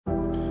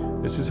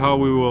This is how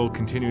we will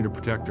continue to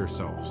protect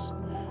ourselves.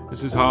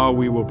 This is how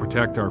we will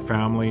protect our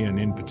family, and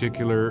in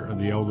particular,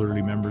 the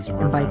elderly members of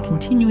our family. By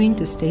continuing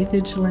to stay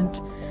vigilant,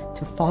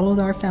 to follow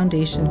our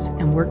foundations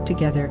and work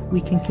together,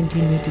 we can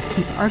continue to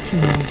keep our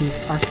communities,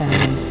 our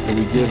families. And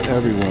we give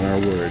everyone our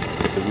word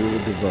that we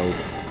will devote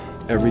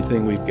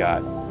everything we've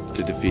got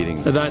to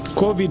defeating this. That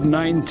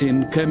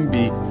COVID-19 can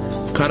be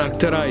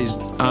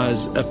characterized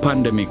as a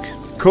pandemic.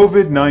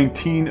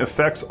 COVID-19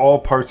 affects all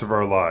parts of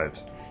our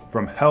lives,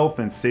 from health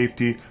and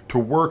safety to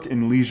work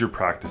and leisure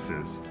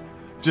practices.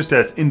 Just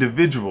as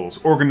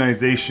individuals,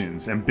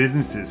 organizations, and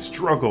businesses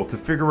struggle to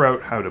figure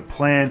out how to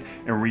plan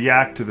and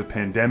react to the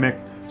pandemic,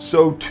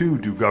 so too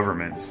do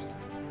governments.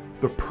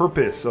 The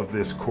purpose of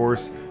this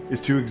course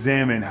is to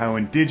examine how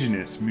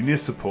Indigenous,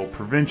 municipal,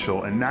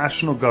 provincial, and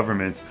national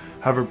governments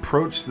have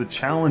approached the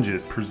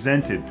challenges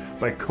presented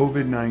by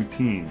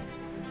COVID-19,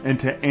 and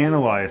to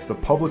analyze the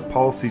public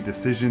policy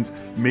decisions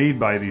made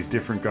by these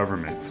different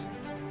governments.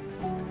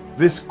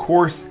 This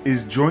course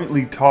is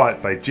jointly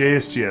taught by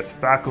JSGS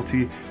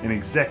faculty and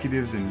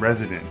executives and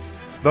residents,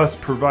 thus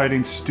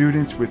providing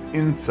students with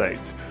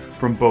insights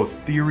from both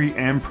theory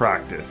and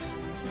practice.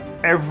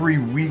 Every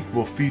week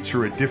will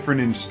feature a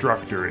different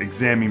instructor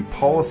examining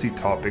policy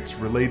topics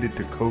related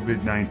to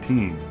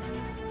COVID-19.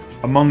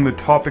 Among the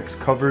topics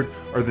covered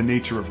are the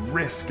nature of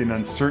risk and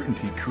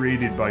uncertainty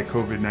created by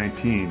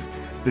COVID-19,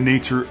 the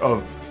nature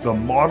of the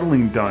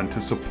modeling done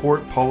to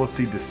support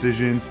policy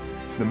decisions,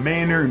 the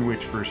manner in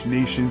which First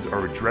Nations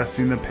are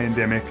addressing the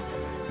pandemic,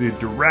 the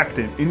direct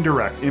and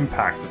indirect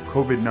impacts of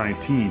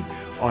COVID-19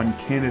 on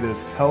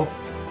Canada's health,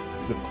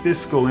 the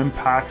fiscal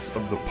impacts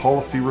of the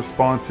policy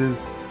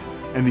responses,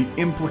 and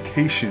the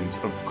implications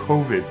of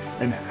COVID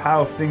and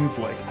how things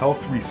like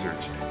health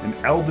research and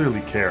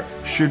elderly care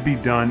should be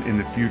done in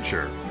the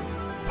future.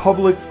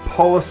 Public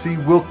policy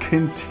will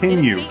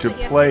continue to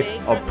play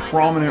a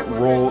prominent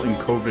role in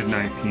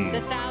COVID-19.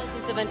 The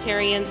thousands of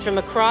Ontarians from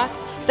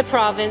across the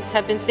province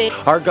have been saved.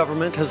 Our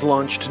government has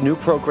launched new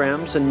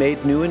programs and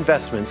made new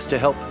investments to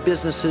help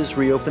businesses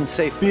reopen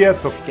safely. Be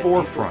at the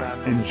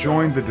forefront and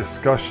join the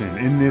discussion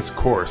in this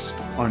course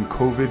on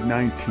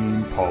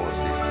COVID-19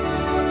 policy.